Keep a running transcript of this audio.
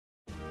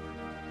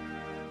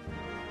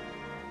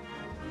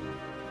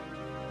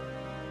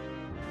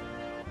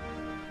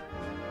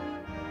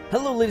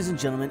Hello ladies and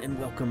gentlemen, and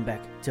welcome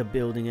back to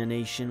Building a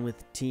Nation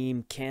with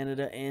Team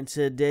Canada. And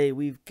today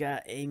we've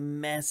got a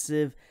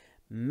massive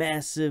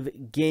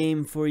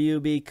game for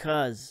you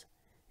because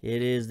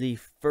it is the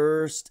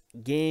first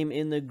game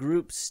in the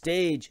group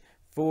stage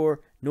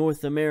for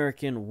North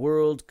American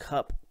World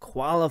Cup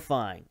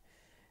qualifying.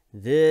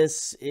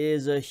 This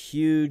is a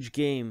huge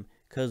game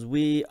because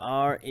we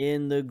are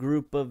in the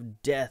group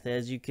of death,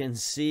 as you can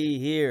see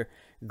here.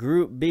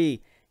 Group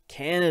B,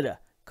 Canada,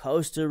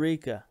 Costa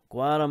Rica,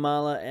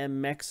 Guatemala,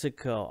 and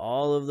Mexico.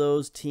 All of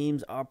those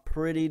teams are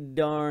pretty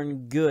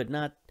darn good.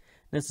 Not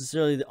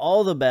necessarily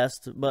all the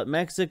best, but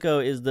Mexico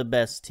is the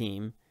best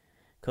team.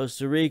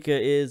 Costa Rica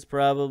is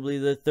probably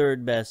the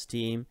third best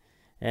team.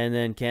 And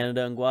then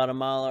Canada and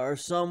Guatemala are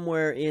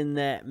somewhere in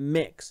that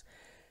mix.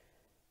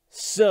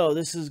 So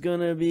this is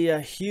going to be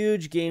a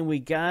huge game. We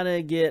got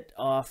to get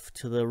off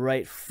to the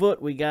right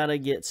foot. We got to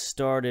get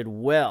started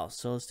well.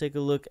 So let's take a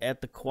look at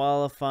the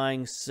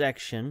qualifying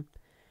section.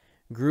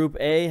 Group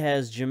A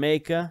has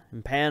Jamaica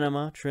and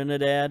Panama,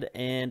 Trinidad,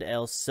 and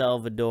El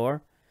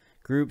Salvador.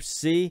 Group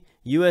C,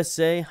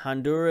 USA,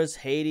 Honduras,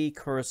 Haiti,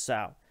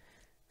 Curacao.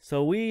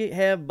 So we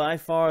have by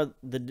far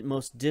the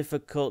most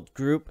difficult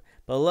group,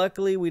 but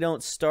luckily we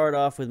don't start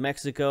off with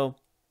Mexico.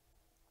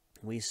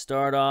 We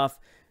start off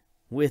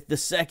with the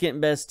second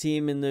best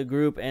team in the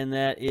group, and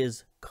that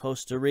is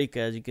Costa Rica.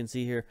 As you can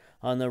see here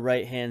on the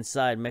right-hand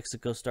side,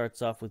 Mexico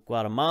starts off with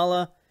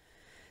Guatemala,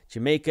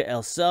 Jamaica,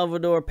 El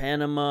Salvador,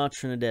 Panama,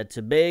 Trinidad,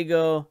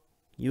 Tobago.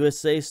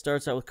 USA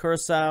starts out with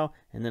Curacao,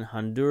 and then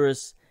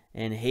Honduras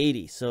and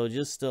Haiti. So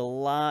just a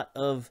lot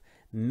of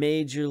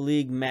major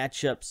league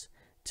matchups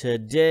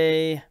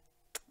today.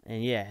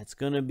 And yeah, it's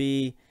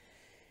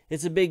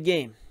a big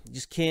game. You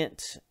just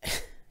can't,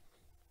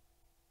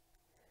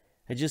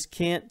 I just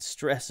can't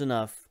stress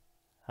enough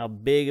how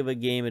big of a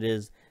game it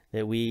is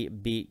that we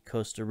beat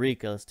Costa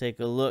Rica. Let's take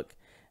a look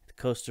at the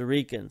Costa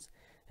Ricans.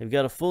 They've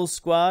got a full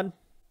squad.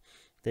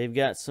 They've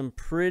got some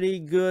pretty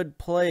good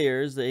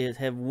players. They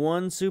have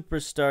one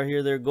superstar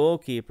here, their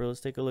goalkeeper. Let's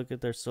take a look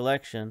at their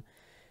selection.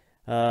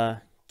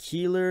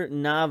 Keylor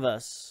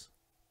Navas,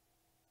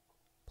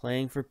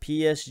 playing for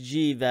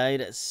PSG,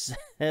 valued at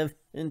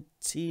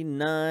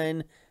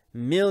 $79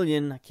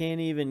 million. I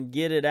can't even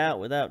get it out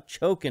without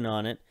choking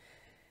on it.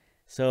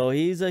 So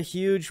he's a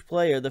huge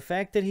player. The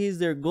fact that he's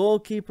their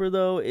goalkeeper,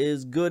 though,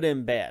 is good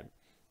and bad.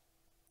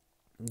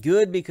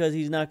 Good because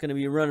he's not going to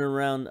be running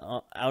around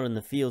out in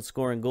the field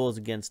scoring goals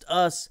against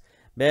us.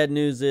 Bad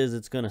news is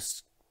it's going to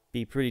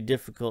be pretty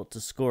difficult to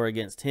score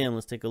against him.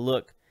 Let's take a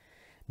look.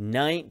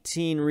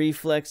 19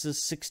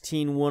 reflexes,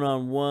 16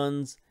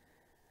 one-on-ones.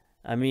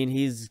 I mean,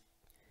 he's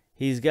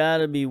got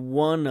to be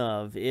one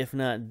of, if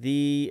not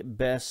the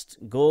best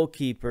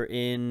goalkeeper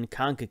in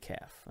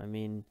CONCACAF. I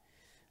mean,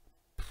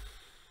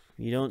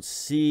 you don't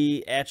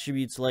see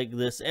attributes like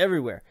this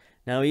everywhere.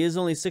 Now, he is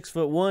only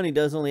 6'1". He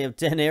does only have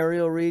 10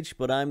 aerial reach,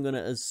 but I'm going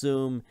to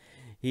assume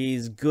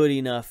he's good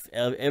enough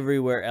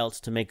everywhere else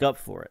to make up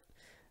for it.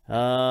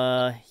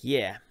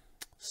 Yeah.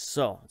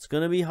 So, it's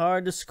going to be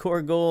hard to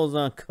score goals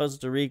on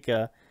Costa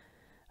Rica.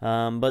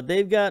 But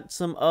they've got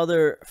some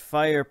other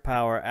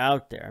firepower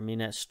out there. I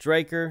mean, at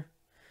striker,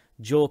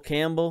 Joel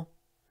Campbell,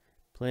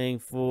 playing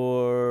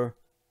for,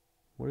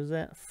 what is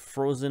that?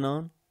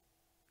 Frosinone?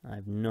 I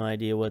have no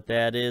idea what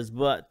that is,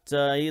 but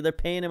they're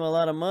paying him a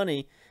lot of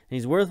money.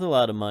 He's worth a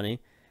lot of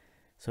money.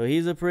 So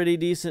he's a pretty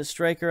decent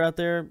striker out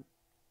there.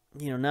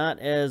 You know, not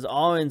as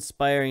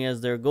awe-inspiring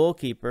as their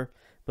goalkeeper,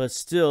 but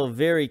still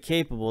very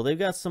capable. They've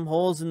got some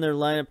holes in their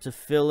lineup to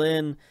fill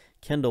in.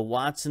 Kendall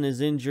Watson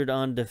is injured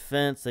on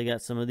defense. They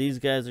got some of these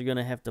guys are going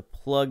to have to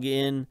plug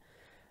in.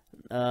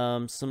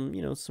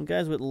 Some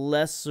guys with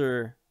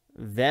lesser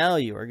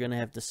value are going to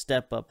have to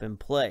step up and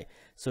play.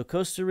 So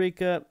Costa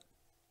Rica,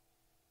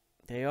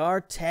 they are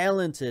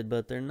talented,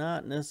 but they're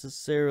not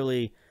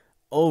necessarily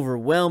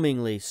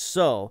overwhelmingly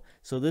so.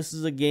 So this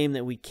is a game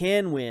that we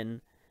can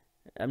win.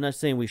 I'm not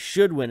saying we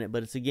should win it,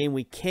 but it's a game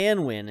we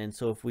can win. And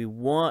so if we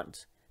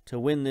want to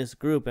win this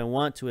group and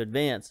want to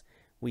advance,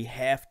 we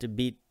have to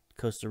beat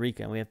Costa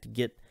Rica, and we have to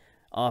get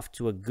off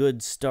to a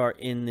good start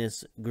in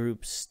this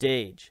group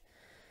stage.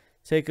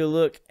 Take a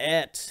look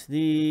at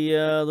the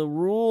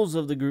rules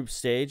of the group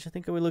stage. I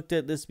think we looked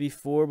at this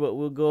before, but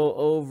we'll go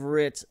over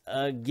it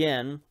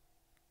again.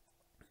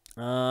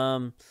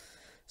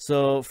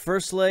 So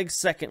first leg,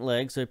 second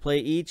leg. So they play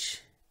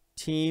each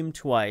team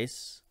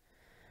twice.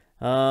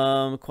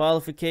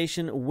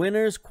 Qualification.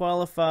 Winners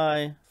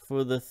qualify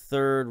for the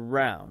third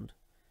round.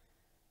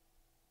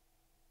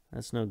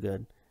 That's no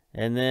good.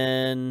 And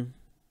then,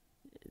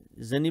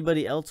 does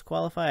anybody else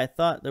qualify? I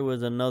thought there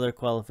was another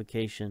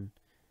qualification,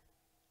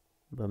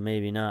 but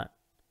maybe not.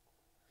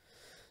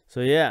 So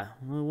yeah,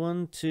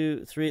 1,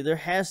 2, 3. There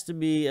has to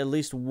be at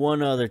least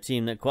one other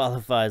team that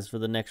qualifies for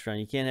the next round.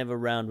 You can't have a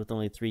round with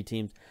only 3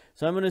 teams.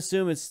 So I'm going to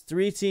assume it's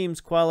 3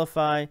 teams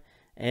qualify,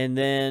 and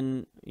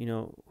then, you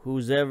know,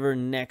 who's ever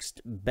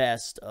next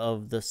best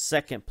of the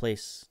second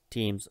place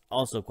teams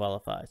also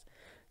qualifies.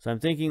 So I'm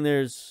thinking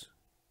there's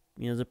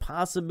a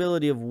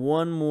possibility of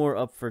one more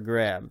up for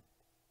grab.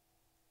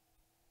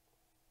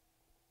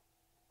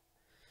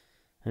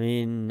 I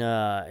mean,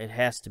 it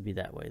has to be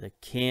that way. There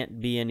can't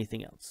be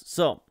anything else.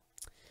 So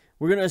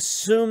we're going to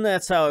assume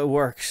that's how it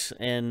works,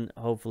 and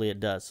hopefully it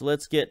does. So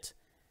let's get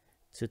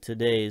to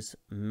today's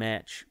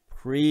match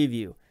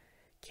preview.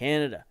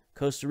 Canada,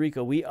 Costa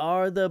Rica. We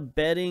are the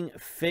betting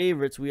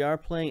favorites. We are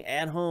playing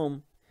at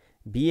home.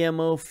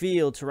 BMO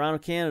Field, Toronto,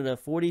 Canada.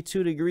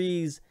 42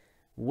 degrees,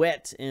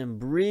 wet and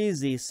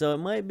breezy. So it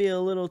might be a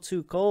little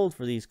too cold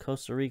for these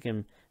Costa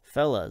Rican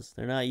fellas.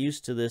 They're not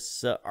used to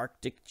this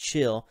Arctic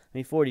chill. I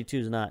mean, 42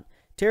 is not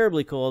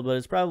terribly cold, but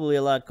it's probably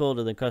a lot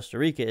colder than Costa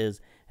Rica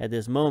is at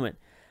this moment.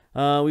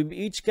 We've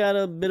each got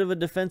a bit of a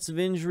defensive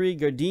injury.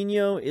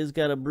 Gardino is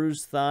got a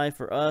bruised thigh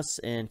for us,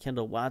 and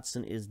Kendall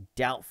Watson is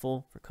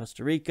doubtful for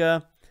Costa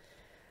Rica.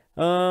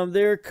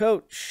 Their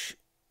coach,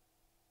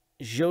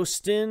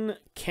 Jostin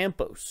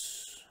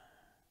Campos,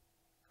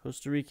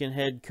 Costa Rican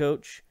head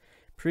coach,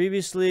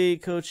 previously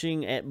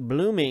coaching at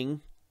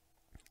Blooming,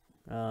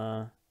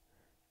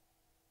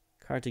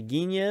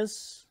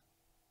 Cartaginez,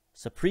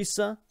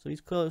 Saprissa, so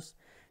he's close.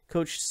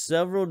 Coached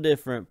several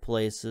different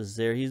places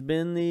there. He's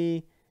been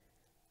the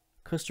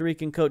Costa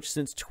Rican coach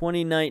since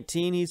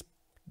 2019. He's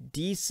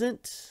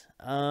decent.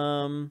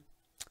 I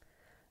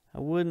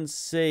wouldn't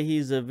say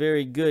he's a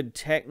very good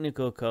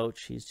technical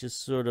coach. He's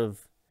just sort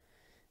of,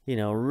 you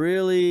know,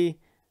 really,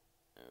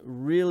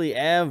 really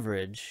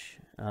average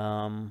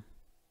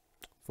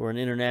for an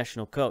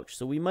international coach.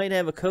 So we might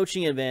have a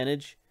coaching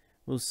advantage.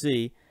 We'll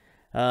see.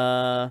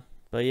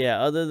 But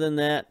yeah, other than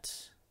that,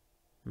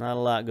 not a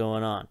lot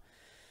going on.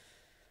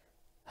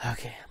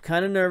 Okay, I'm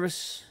kind of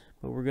nervous,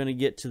 but we're going to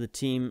get to the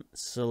team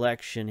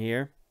selection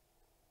here.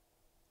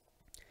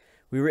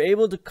 We were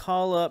able to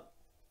call up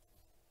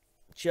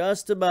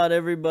just about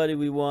everybody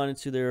we wanted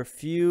to. There are a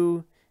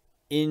few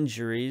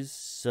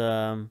injuries.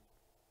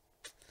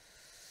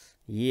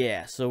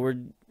 Yeah, so we're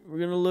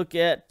going to look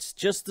at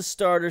just the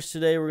starters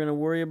today. We're going to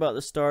worry about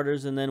the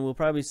starters, and then we'll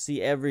probably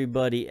see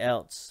everybody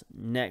else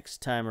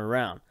next time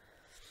around.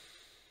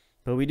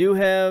 But we do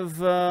have,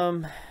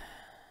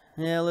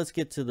 yeah, let's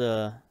get to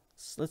the,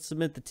 let's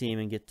submit the team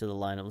and get to the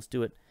lineup. Let's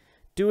do it.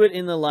 Do it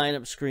in the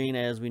lineup screen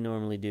as we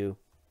normally do.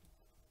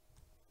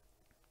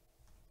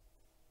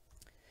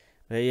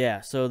 But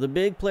yeah, so the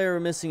big player we're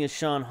missing is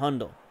Sean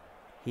Hundle.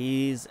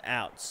 He's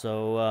out,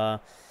 so,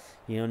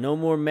 you know, no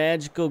more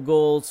magical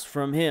goals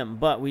from him.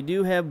 But we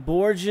do have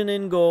Borgen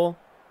in goal.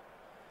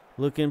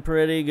 Looking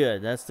pretty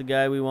good. That's the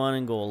guy we want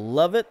in goal.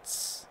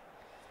 Lovitz.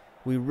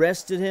 We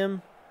rested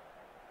him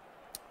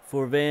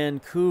for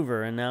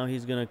Vancouver, and now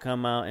he's going to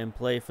come out and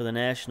play for the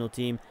national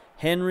team.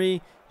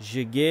 Henry,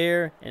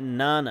 Jaguar, and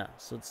Nana.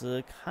 So it's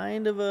a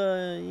kind of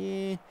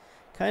a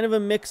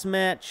mixed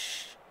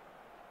match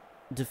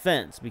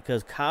defense,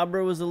 because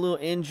Cabra was a little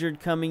injured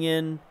coming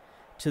in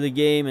to the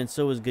game, and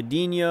so was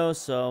Godinho.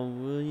 So,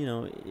 you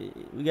know,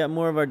 we got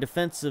more of our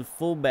defensive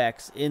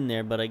fullbacks in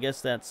there, but I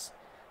guess that's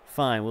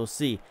fine. We'll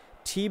see.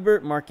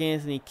 Tibert, Mark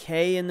Anthony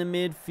Kay in the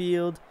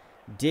midfield.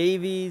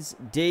 Davies,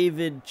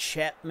 David,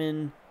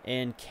 Chapman,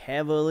 and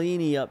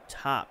Cavallini up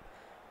top.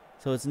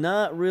 So it's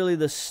not really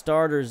the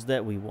starters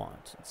that we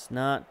want. It's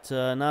not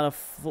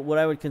what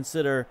I would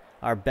consider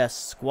our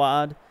best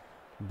squad,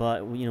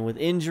 but you know, with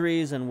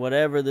injuries and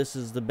whatever, this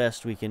is the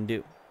best we can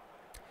do.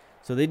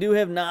 So they do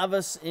have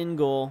Navas in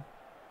goal,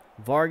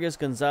 Vargas,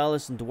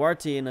 Gonzalez, and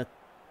Duarte in a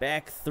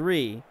back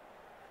three.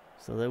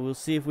 So that we'll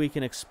see if we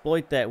can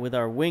exploit that with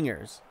our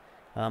wingers.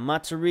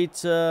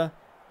 Matarrita,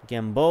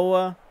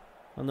 Gamboa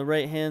on the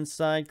right-hand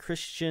side.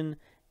 Christian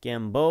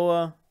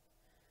Gamboa.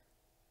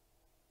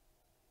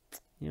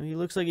 You know, he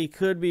looks like he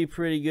could be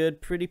pretty good,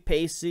 pretty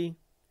pacey.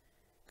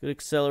 Good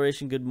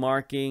acceleration, good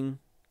marking.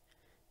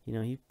 You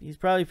know, he's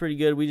probably pretty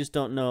good. We just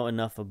don't know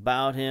enough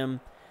about him.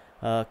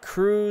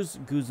 Cruz,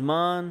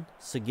 Guzman,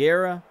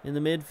 Segura in the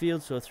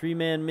midfield. So a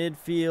three-man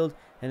midfield.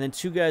 And then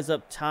two guys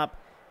up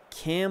top.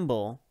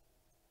 Campbell.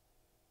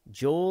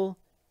 Joel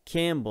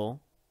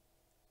Campbell.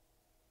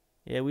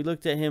 Yeah, we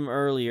looked at him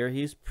earlier.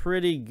 He's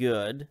pretty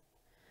good.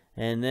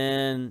 And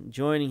then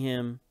joining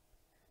him,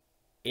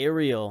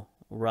 Ariel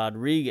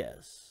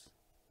Rodriguez.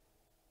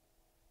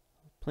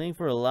 Playing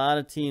for a lot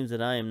of teams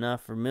that I am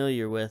not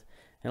familiar with,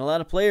 and a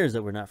lot of players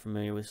that we're not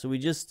familiar with. So we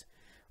just,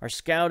 our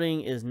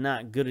scouting is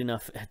not good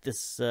enough at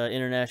this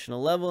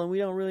international level, and we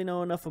don't really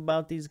know enough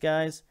about these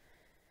guys.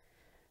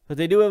 But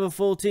they do have a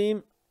full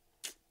team.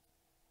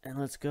 And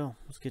let's go.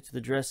 Let's get to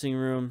the dressing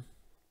room.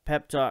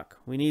 Pep talk.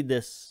 We need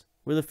this.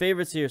 We're the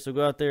favorites here, so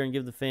go out there and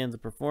give the fans a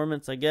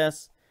performance, I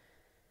guess.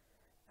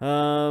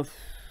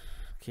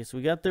 Okay, so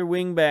we got their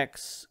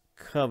wingbacks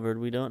covered.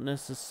 We don't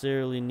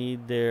necessarily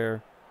need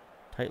their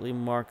tightly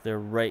mark their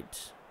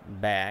right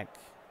back.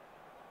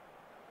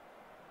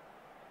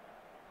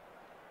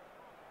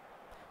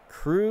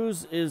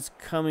 Cruz is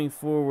coming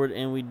forward,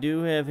 and we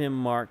do have him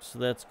marked, so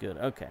that's good.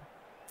 Okay.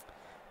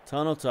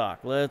 Tunnel talk.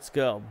 Let's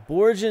go.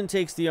 Borgen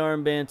takes the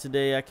armband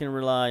today. I can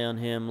rely on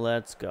him.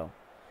 Let's go.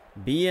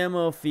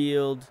 BMO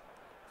Field.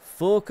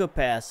 Full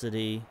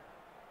capacity.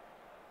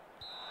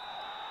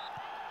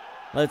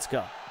 Let's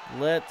go.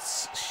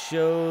 Let's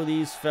show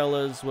these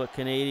fellas what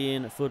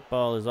Canadian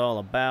football is all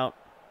about.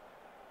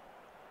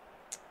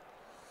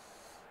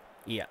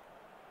 Yeah.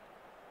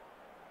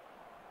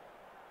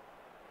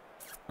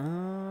 I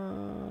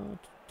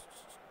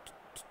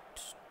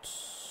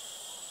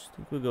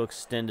think we'll go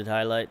extended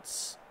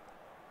highlights.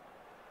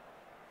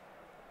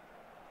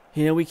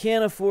 You know, we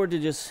can't afford to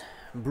just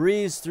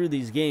breeze through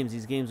these games.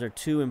 These games are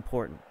too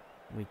important.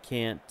 We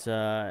can't,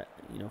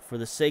 you know, for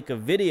the sake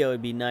of video,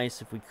 it'd be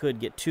nice if we could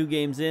get 2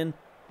 games in.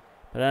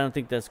 But I don't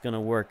think that's going to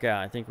work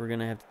out. I think we're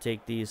going to have to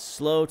take these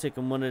slow, take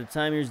them one at a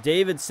time. Here's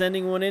David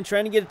sending one in,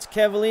 trying to get it to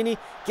Cavallini.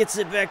 Gets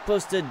it back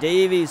close to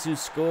Davies, who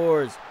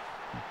scores.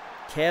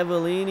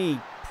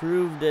 Cavallini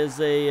proved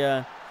as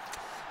a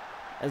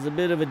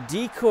bit of a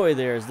decoy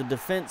there as the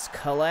defense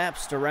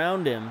collapsed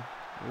around him.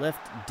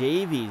 Left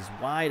Davies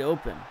wide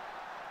open.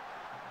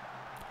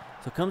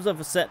 So comes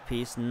off a set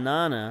piece.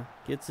 Nana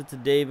gets it to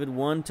David.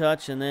 1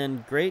 touch, and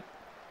then great.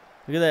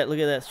 Look at that. Look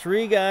at that.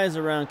 3 guys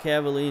around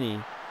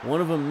Cavallini. One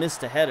of them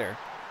missed a header,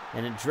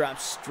 and it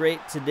drops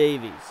straight to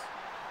Davies.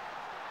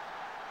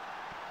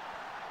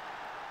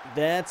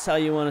 That's how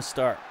you want to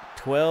start.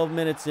 12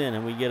 minutes in,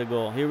 and we get a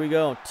goal. Here we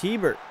go.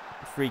 T-Bert,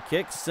 free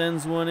kick,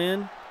 sends one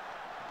in.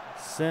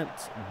 Sent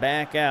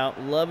back out.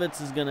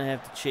 Lovitz is going to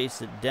have to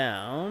chase it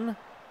down.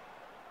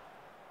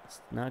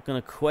 It's not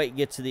going to quite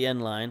get to the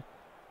end line.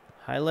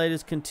 Highlight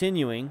is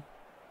continuing.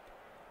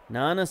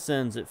 Nana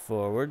sends it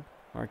forward.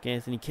 Mark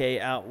Anthony K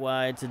out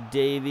wide to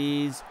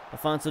Davies.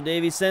 Alfonso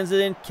Davies sends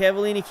it in.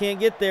 Cavallini can't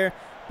get there,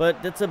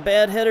 but that's a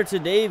bad header to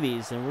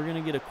Davies, and we're going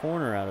to get a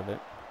corner out of it.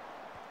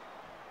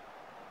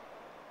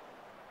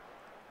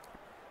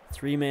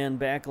 3-man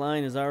back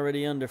line is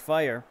already under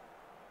fire.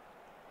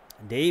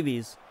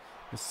 Davies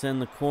will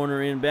send the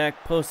corner in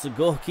back post. The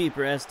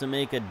goalkeeper has to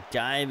make a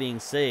diving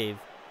save.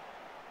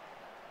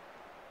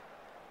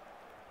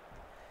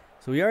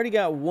 So we already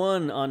got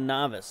 1 on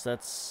Novice.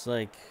 That's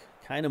like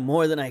kind of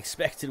more than I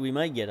expected we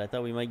might get. I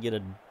thought we might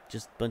get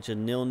just a bunch of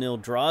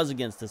 0-0 draws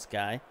against this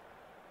guy.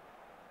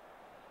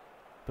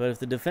 But if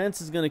the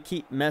defense is going to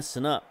keep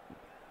messing up,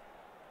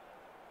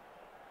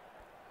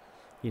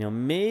 you know,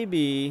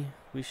 maybe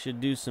we should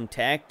do some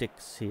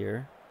tactics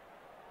here.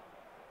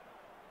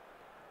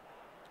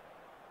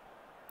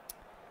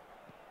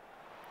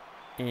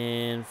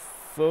 And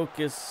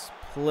focus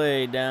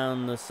play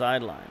down the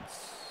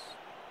sidelines.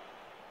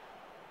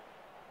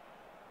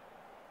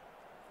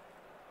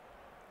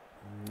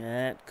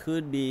 That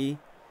could be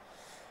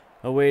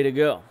a way to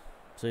go.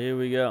 So here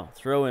we go.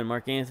 Throw in.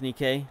 Mark Anthony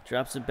K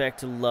drops it back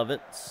to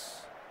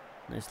Lovitz.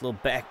 Nice little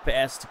back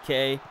pass to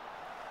K.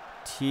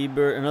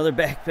 T-Bert, another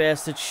back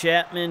pass to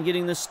Chapman,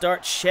 getting the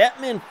start.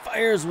 Chapman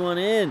fires one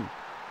in.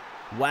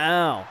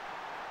 Wow.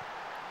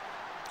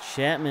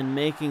 Chapman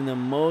making the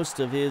most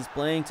of his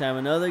playing time.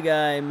 Another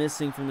guy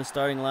missing from the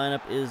starting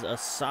lineup is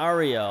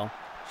Osorio.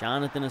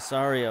 Jonathan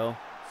Osorio.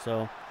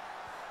 So,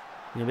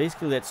 you know,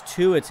 basically that's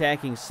 2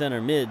 attacking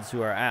center mids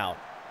who are out.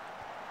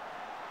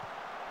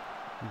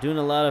 Doing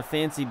a lot of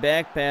fancy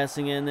back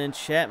passing, and then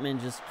Chapman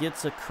just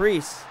gets a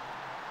crease.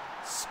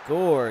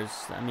 Scores.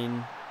 I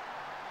mean,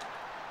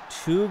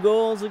 2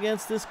 goals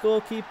against this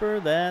goalkeeper.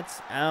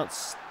 That's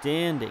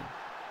outstanding.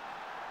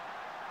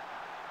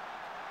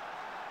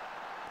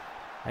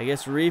 I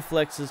guess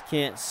reflexes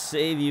can't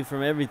save you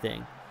from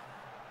everything.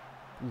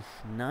 Oof,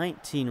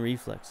 19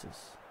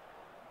 reflexes.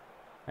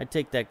 I'd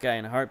take that guy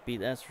in a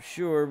heartbeat, that's for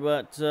sure,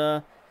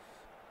 but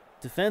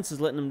defense is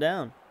letting him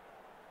down.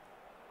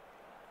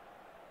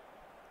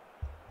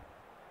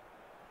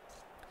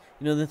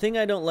 You know, the thing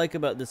I don't like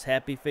about this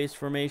happy face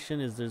formation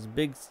is there's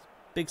big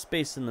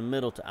space in the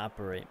middle to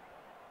operate.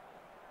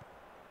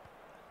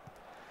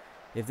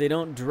 If they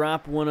don't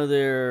drop one of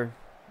their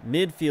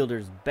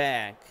midfielders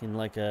back in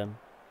like a,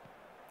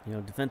 you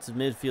know, defensive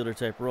midfielder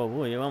type role.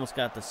 Boy, you almost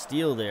got the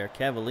steal there.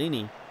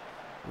 Cavallini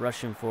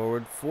rushing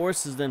forward,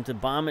 forces them to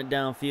bomb it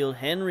downfield.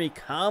 Henry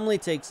calmly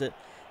takes it.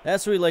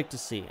 That's what we like to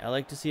see. I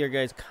like to see our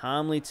guys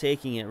calmly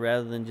taking it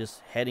rather than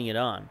just heading it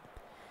on.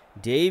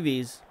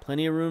 Davies,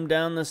 plenty of room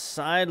down the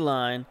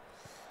sideline.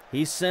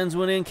 He sends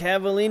one in.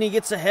 Cavallini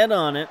gets a head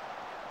on it.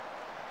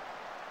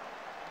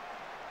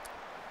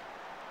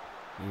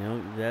 You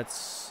know,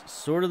 that's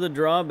sort of the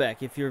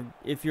drawback. If your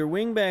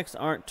wingbacks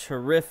aren't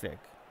terrific,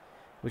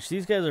 which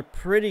these guys are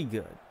pretty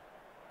good.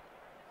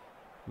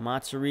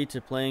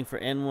 Mazzarita playing for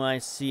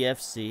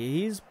NYCFC.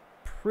 He's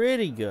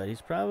pretty good.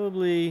 He's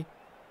probably,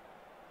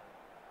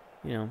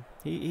 you know,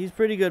 he's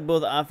pretty good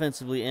both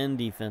offensively and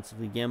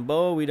defensively.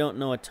 Gamboa, we don't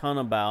know a ton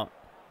about.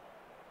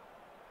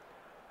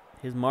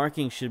 His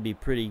marking should be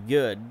pretty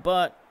good,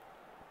 but,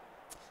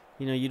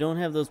 you know, you don't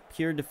have those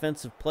pure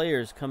defensive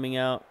players coming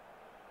out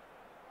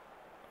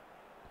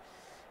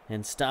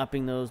and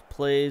stopping those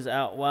plays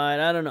out wide.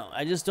 I don't know.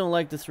 I just don't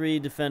like the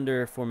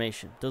 3-defender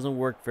formation. Doesn't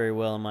work very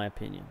well in my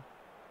opinion.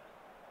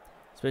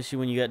 Especially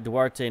when you got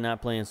Duarte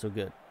not playing so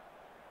good.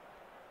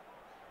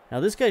 Now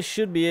this guy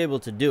should be able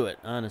to do it,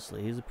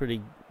 honestly. He's a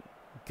pretty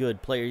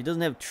good player. He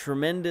doesn't have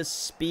tremendous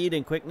speed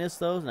and quickness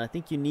though, and I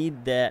think you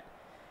need that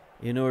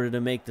in order to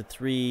make the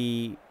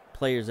 3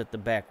 players at the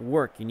back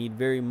work. You need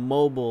very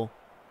mobile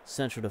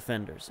central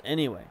defenders.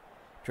 Anyway,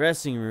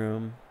 dressing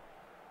room.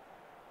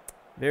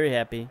 Very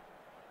happy.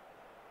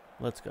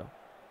 Let's go.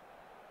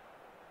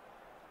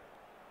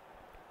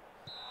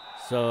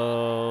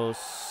 So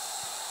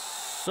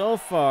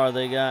far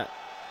they got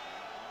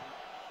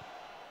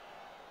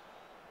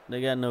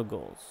no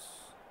goals.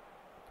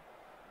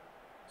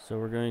 So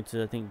we're going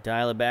to, I think,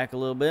 dial it back a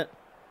little bit.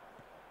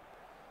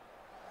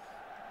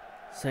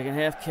 Second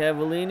half,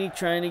 Cavallini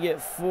trying to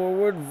get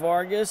forward.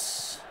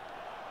 Vargas.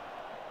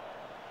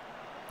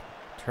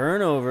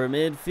 Turnover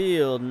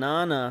midfield.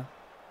 Nana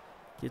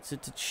gets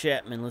it to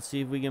Chapman. Let's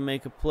see if we can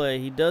make a play.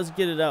 He does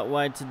get it out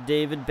wide to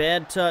David.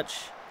 Bad touch.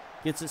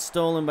 Gets it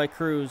stolen by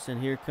Cruz.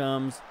 And here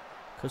comes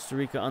Costa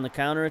Rica on the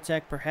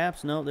counterattack.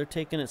 Perhaps. No, they're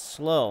taking it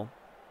slow.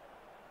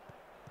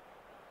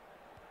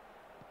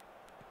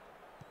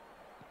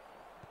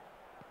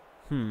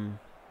 Not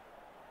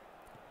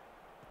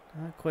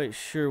quite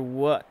sure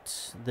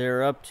what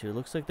they're up to.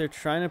 Looks like they're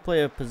trying to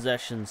play a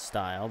possession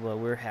style, but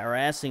we're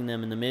harassing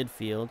them in the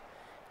midfield.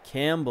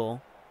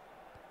 Campbell.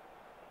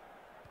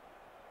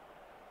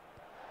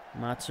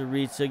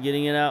 Mazzarizza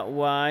getting it out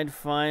wide.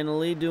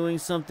 Finally doing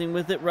something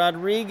with it.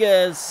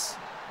 Rodriguez.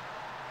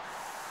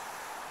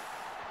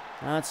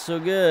 Not so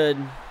good.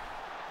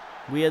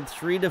 We had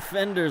 3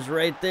 defenders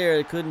right there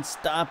that couldn't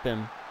stop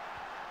him.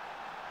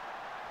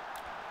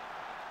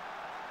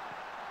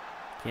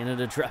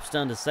 Canada drops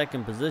down to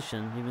second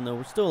position, even though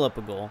we're still up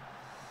a goal.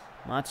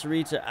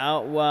 Mazzarizza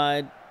out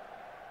wide.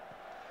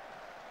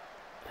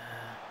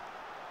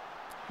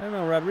 I don't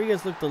know,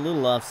 Rodriguez looked a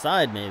little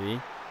offside, maybe.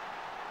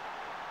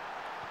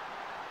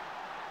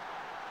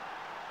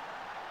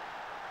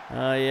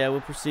 Yeah,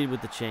 we'll proceed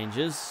with the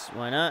changes.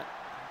 Why not?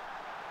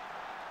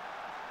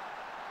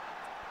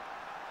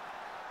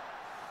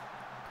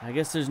 I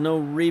guess there's no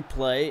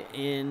replay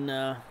in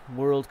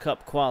World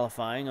Cup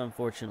qualifying,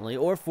 unfortunately.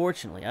 Or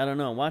fortunately, I don't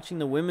know. Watching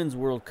the Women's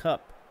World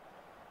Cup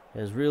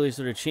has really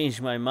sort of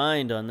changed my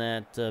mind on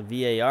that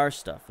VAR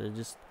stuff. There's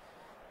just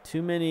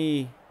too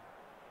many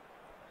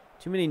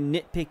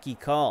nitpicky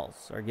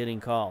calls are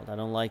getting called. I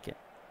don't like it.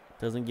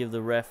 It doesn't give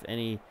the ref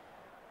any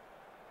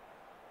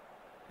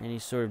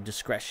sort of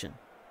discretion.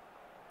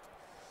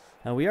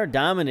 Now, we are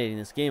dominating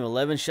this game,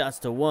 11 shots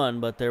to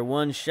 1, but their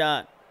one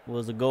shot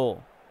was a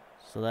goal.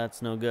 So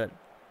that's no good.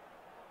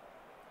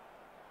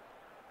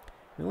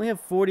 We only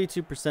have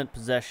 42%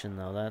 possession,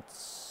 though.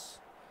 That's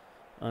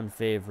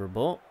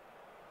unfavorable.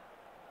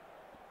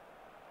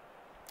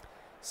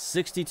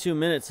 62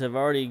 minutes have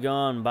already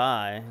gone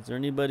by. Is there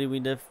anybody we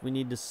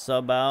need to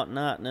sub out?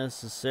 Not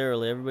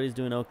necessarily. Everybody's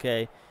doing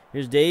okay.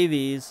 Here's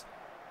Davies.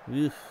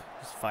 Ugh,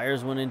 just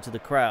fires one into the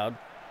crowd.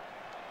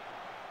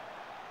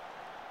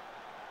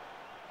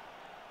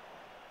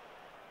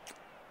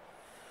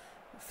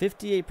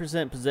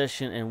 58%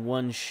 possession and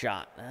 1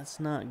 shot.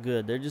 That's not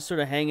good. They're just sort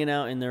of hanging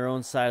out in their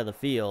own side of the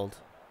field.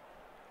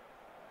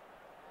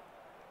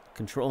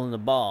 Controlling the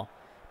ball.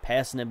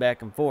 Passing it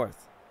back and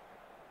forth.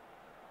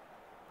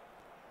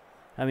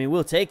 I mean,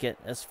 we'll take it.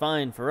 That's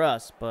fine for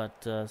us,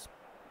 but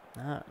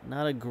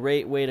not a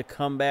great way to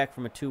come back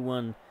from a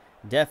 2-1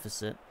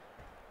 deficit.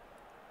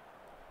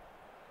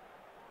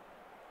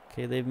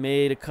 Okay, they've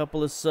made a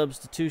couple of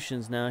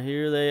substitutions now.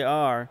 Here they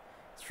are.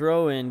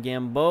 Throw in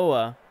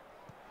Gamboa.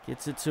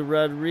 Gets it to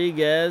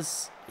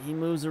Rodriguez. He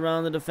moves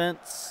around the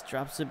defense.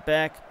 Drops it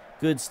back.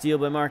 Good steal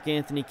by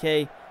Mark-Anthony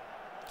Kaye.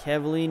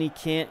 Cavallini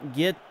can't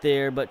get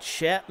there, but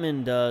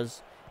Chapman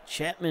does.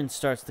 Chapman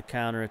starts the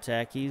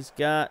counterattack. He's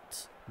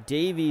got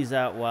Davies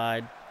out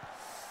wide.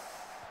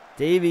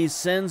 Davies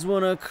sends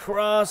one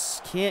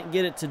across. Can't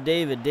get it to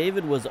David.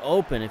 David was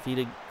open if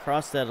he'd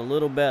crossed that a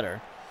little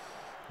better.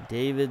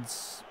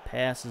 David's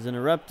pass is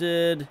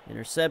interrupted,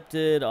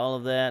 intercepted, all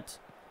of that.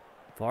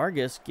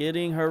 Vargas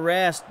getting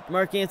harassed.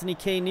 Mark-Anthony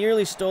Kaye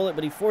nearly stole it,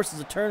 but he forces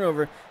a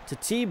turnover to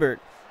Tibert.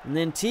 And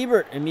then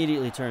Tibert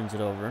immediately turns it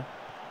over.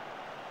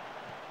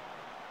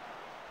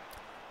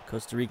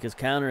 Costa Rica's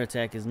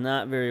counterattack is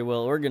not very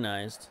well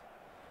organized.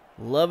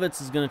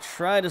 Lovitz is going to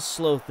try to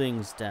slow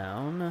things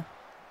down.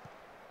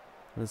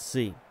 Let's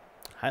see.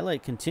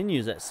 Highlight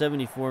continues at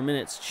 74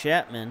 minutes.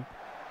 Chapman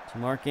to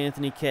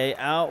Mark-Anthony Kaye.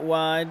 Out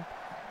wide.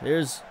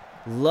 There's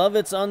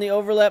Lovitz on the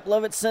overlap.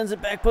 Lovitz sends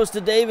it back post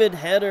to David.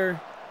 Header.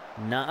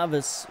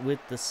 Navas with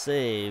the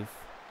save.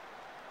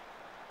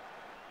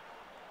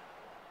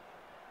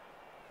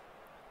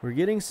 We're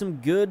getting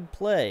some good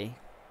play.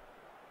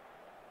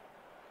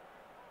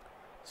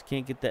 Just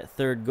can't get that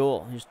third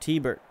goal. Here's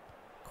Tibert.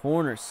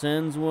 Corner,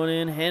 sends one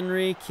in.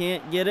 Henry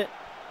can't get it,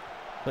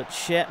 but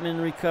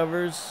Chapman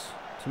recovers.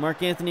 To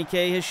Mark-Anthony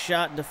Kaye, his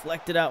shot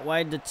deflected out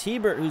wide to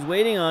Tibert, who's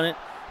waiting on it.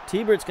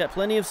 Tibert's got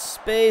plenty of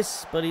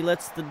space, but he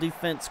lets the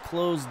defense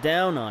close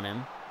down on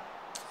him.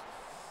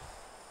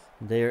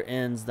 There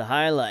ends the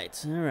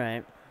highlights. All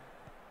right.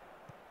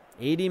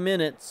 80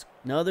 minutes.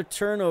 Another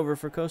turnover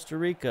for Costa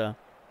Rica.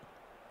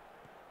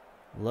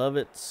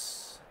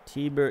 Lovitz,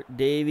 Tibert,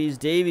 Davies.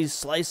 Davies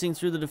slicing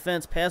through the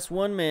defense. Past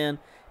one man.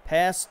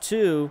 Past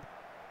two.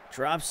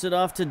 Drops it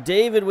off to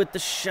David with the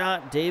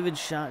shot.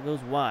 David's shot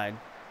goes wide.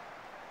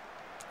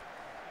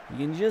 You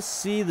can just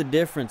see the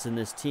difference in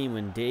this team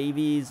when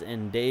Davies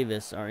and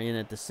Davis are in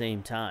at the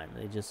same time.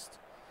 They just...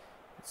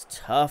 It's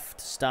tough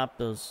to stop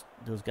those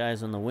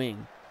guys on the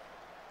wing.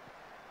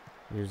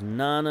 There's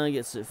Nana,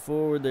 gets it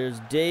forward.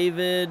 There's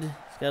David.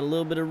 He's got a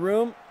little bit of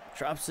room.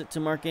 Drops it to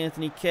Mark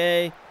Anthony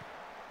K.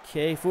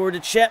 K forward to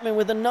Chapman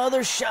with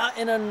another shot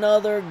and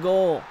another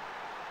goal.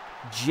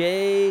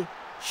 Jay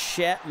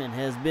Chapman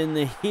has been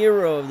the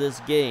hero of this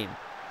game.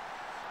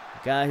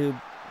 A guy who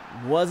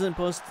wasn't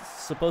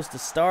supposed to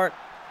start.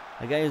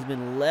 A guy who's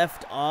been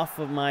left off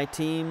of my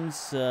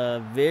teams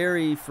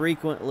very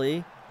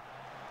frequently.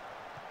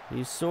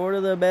 He's sort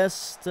of the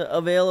best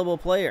available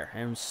player,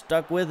 and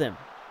stuck with him.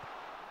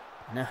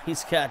 Now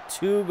he's got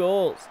 2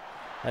 goals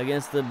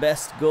against the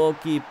best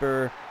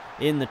goalkeeper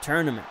in the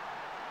tournament.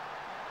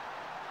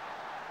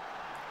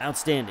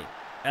 Outstanding.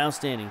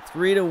 Outstanding.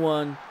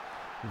 3-1.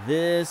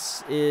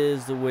 This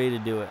is the way to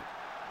do it.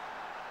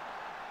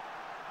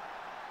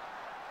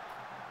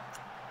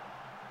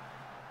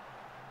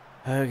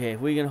 Okay, if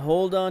we can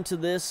hold on to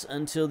this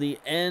until the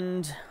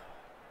end,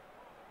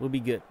 we'll be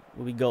good.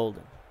 We'll be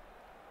golden.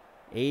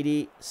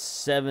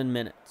 87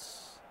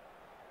 minutes.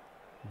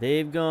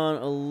 They've gone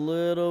a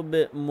little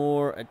bit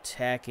more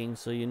attacking,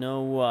 so you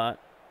know what?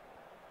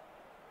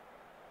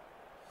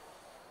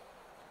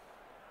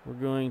 We're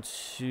going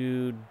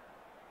to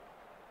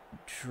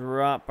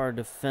drop our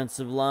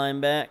defensive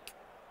line back.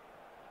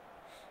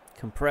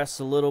 Compress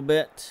a little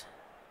bit.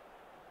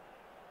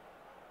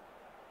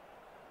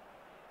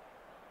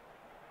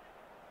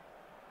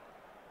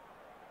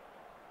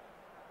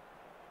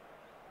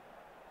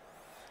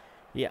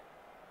 Yeah.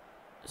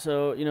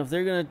 So, you know, if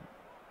they're going to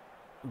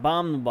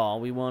bomb the ball,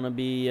 we want to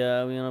be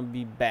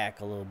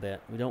back a little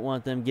bit. We don't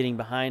want them getting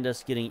behind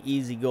us, getting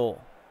easy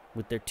goal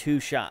with their 2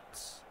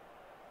 shots.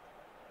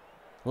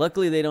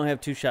 Luckily, they don't have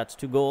 2 shots,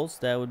 2 goals.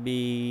 That would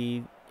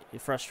be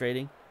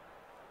frustrating.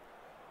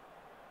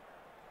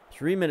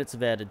 3 minutes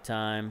of added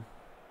time.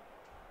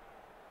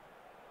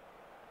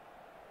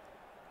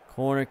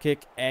 Corner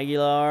kick.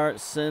 Aguilar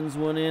sends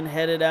one in,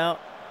 headed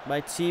out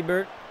by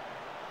T-Bert.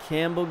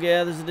 Campbell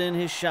gathers it in.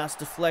 His shot's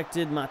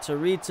deflected.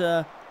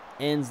 Matarrita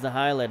ends the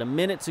highlight. A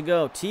minute to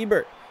go.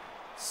 T-Bert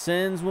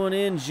sends one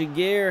in.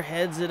 Jaguar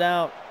heads it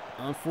out.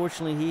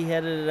 Unfortunately, he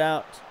headed it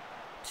out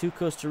to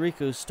Costa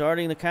Rica, who's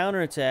starting the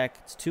counterattack.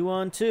 It's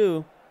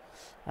 2-on-2.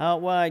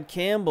 Out wide,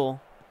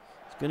 Campbell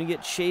is going to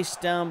get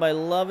chased down by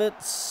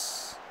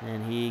Lovitz,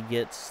 and he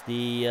gets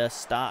the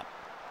stop.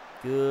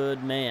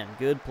 Good man.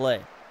 Good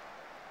play.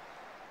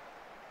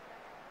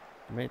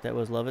 Right, that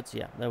was Lovitz?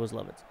 Yeah, that was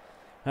Lovitz.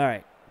 All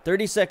right,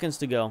 30 seconds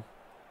to go.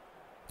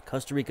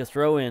 Costa Rica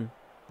throw in.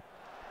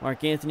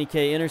 Mark Anthony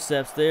K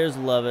intercepts. There's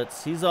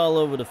Lovitz. He's all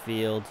over the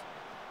field.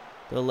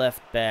 The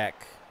left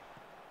back.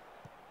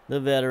 The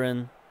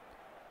veteran.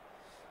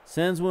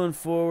 Sends one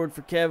forward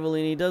for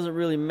Cavallini. Doesn't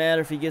really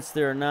matter if he gets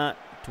there or not.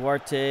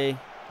 Duarte.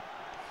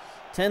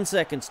 10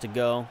 seconds to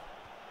go.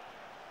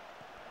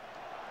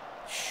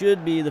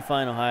 Should be the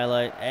final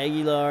highlight.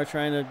 Aguilar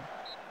trying to...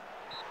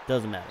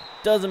 Doesn't matter.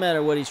 Doesn't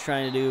matter what he's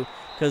trying to do,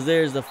 because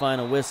there's the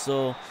final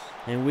whistle.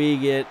 And we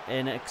get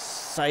an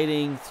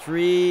exciting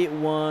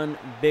 3-1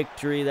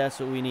 victory. That's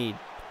what we need.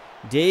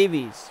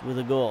 Davies with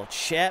a goal.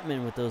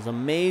 Chapman with those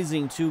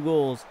amazing 2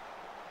 goals.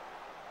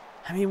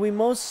 I mean,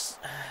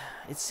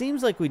 it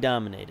seems like we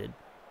dominated.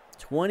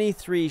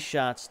 23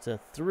 shots to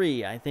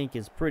 3, I think,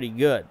 is pretty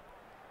good.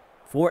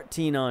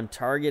 14 on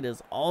target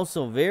is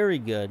also very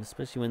good,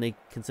 especially when they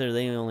consider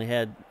they only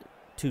had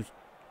two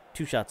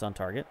shots on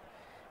target.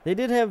 They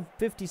did have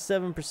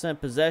 57%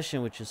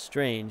 possession, which is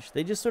strange.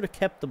 They just sort of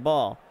kept the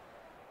ball.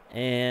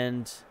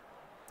 And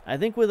I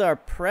think with our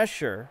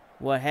pressure,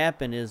 what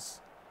happened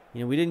is, you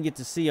know, we didn't get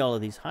to see all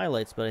of these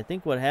highlights, but I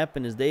think what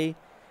happened is they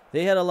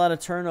had a lot of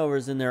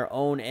turnovers in their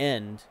own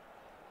end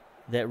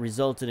that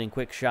resulted in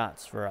quick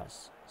shots for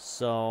us.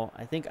 So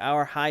I think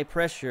our high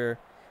pressure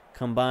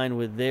combined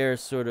with their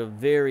sort of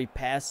very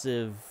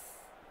passive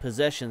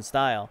possession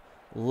style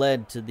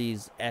led to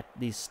these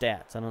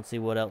stats. I don't see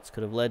what else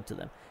could have led to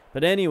them.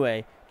 But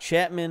anyway,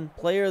 Chapman,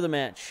 player of the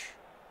match,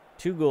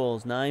 2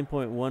 goals,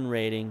 9.1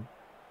 rating,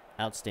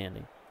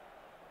 outstanding.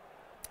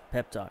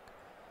 Pep talk.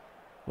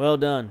 Well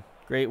done.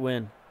 Great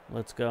win.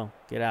 Let's go.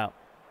 Get out.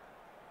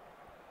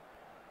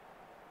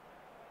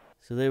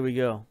 So there we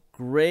go.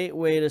 Great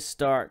way to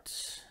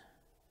start.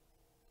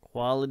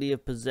 Quality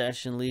of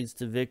possession leads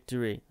to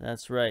victory.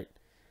 That's right.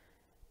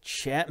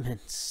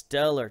 Chapman,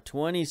 stellar.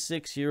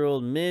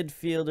 26-year-old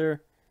midfielder.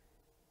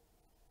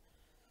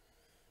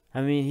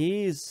 I mean,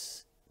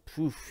 he's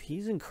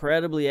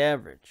incredibly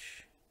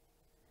average.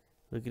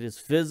 Look at his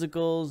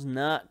physicals,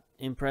 not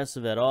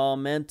impressive at all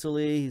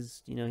mentally.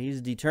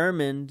 He's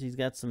determined. He's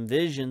got some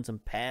vision, some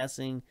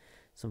passing,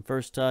 some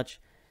first touch.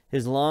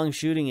 His long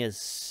shooting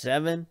is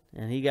 7,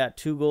 and he got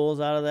 2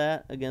 goals out of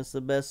that against the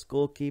best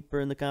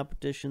goalkeeper in the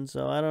competition.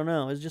 So I don't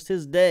know. It's just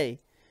his day.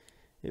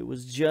 It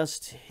was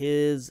just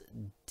his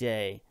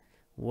day.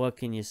 What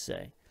can you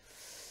say?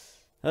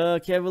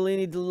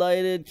 Cavallini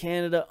delighted.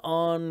 Canada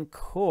on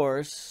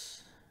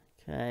course.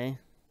 Okay.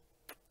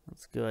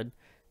 That's good.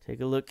 Take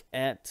a look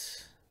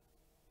at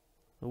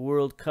the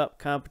World Cup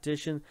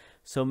competition.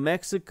 So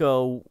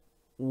Mexico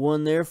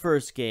won their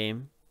first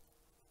game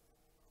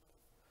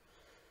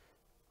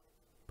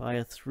by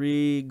a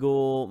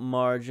 3-goal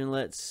margin.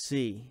 Let's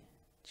see.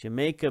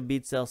 Jamaica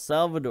beats El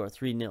Salvador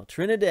 3-0.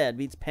 Trinidad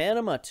beats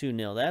Panama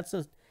 2-0. That's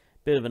a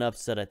bit of an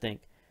upset, I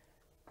think.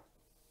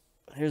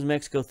 Here's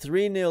Mexico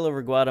 3-0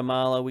 over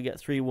Guatemala. We got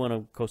 3-1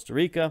 of Costa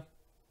Rica.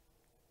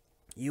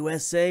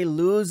 USA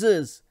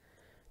loses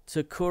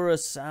to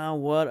Curacao.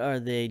 What are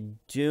they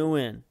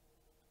doing?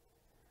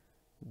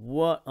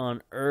 What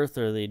on earth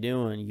are they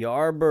doing?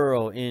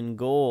 Yarborough in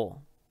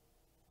goal.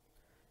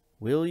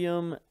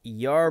 William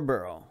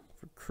Yarborough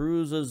for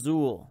Cruz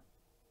Azul.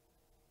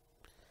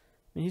 I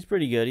mean, he's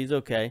pretty good. He's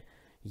okay.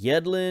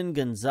 Yedlin,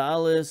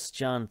 Gonzalez,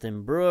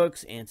 Jonathan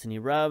Brooks, Anthony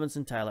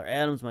Robinson, Tyler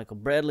Adams, Michael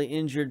Bradley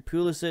injured,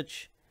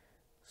 Pulisic,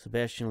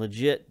 Sebastian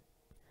Legit.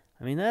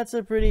 I mean, that's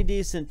a pretty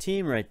decent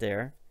team right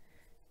there.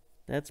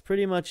 That's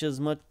pretty much,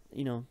 as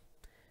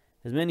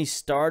many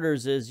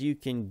starters as you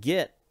can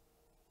get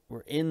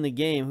were in the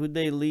game. Who'd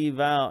they leave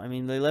out? I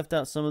mean, they left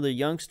out some of the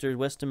youngsters.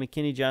 Weston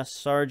McKennie, Josh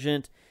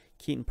Sargent,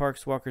 Keaton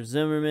Parks, Walker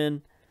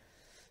Zimmerman,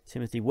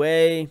 Timothy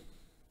Way.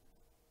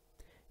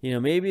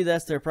 Maybe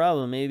that's their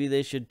problem. Maybe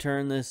they should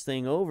turn this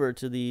thing over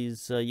to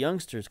these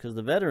youngsters because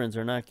the veterans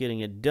are not getting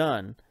it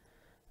done.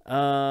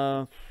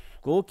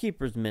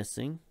 Goalkeeper's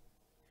missing.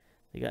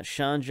 They got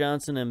Sean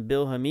Johnson and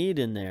Bill Hamid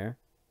in there,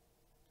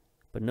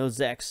 but no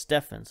Zach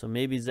Steffen. So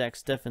maybe Zach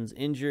Steffen's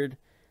injured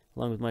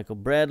along with Michael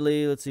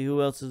Bradley. Let's see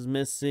who else is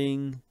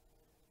missing.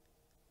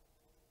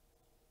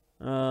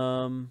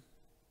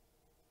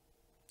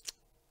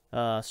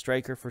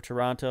 Striker for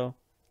Toronto.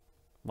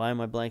 Why am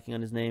I blanking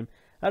on his name?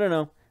 I don't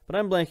know. But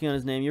I'm blanking on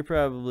his name. You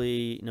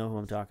probably know who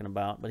I'm talking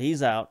about. But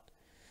he's out.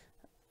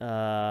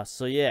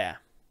 So, yeah.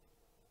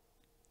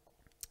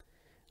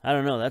 I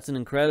don't know. That's an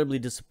incredibly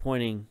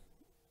disappointing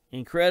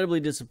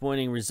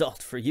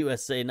result for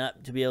USA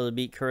not to be able to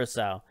beat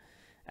Curacao.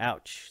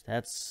 Ouch.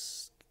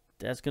 That's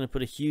going to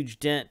put a huge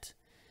dent.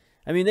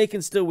 I mean, they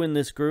can still win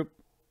this group.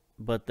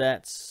 But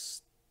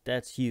that's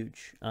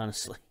huge,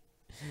 honestly.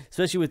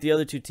 Especially with the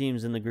other two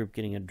teams in the group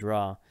getting a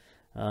draw.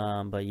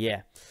 But,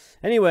 yeah.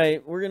 Anyway,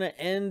 we're going to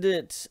end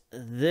it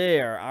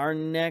there. Our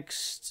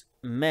next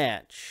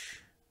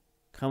match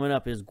coming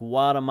up is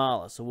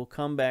Guatemala, so we'll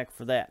come back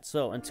for that.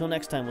 So, until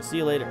next time, we'll see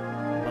you later.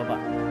 Bye-bye.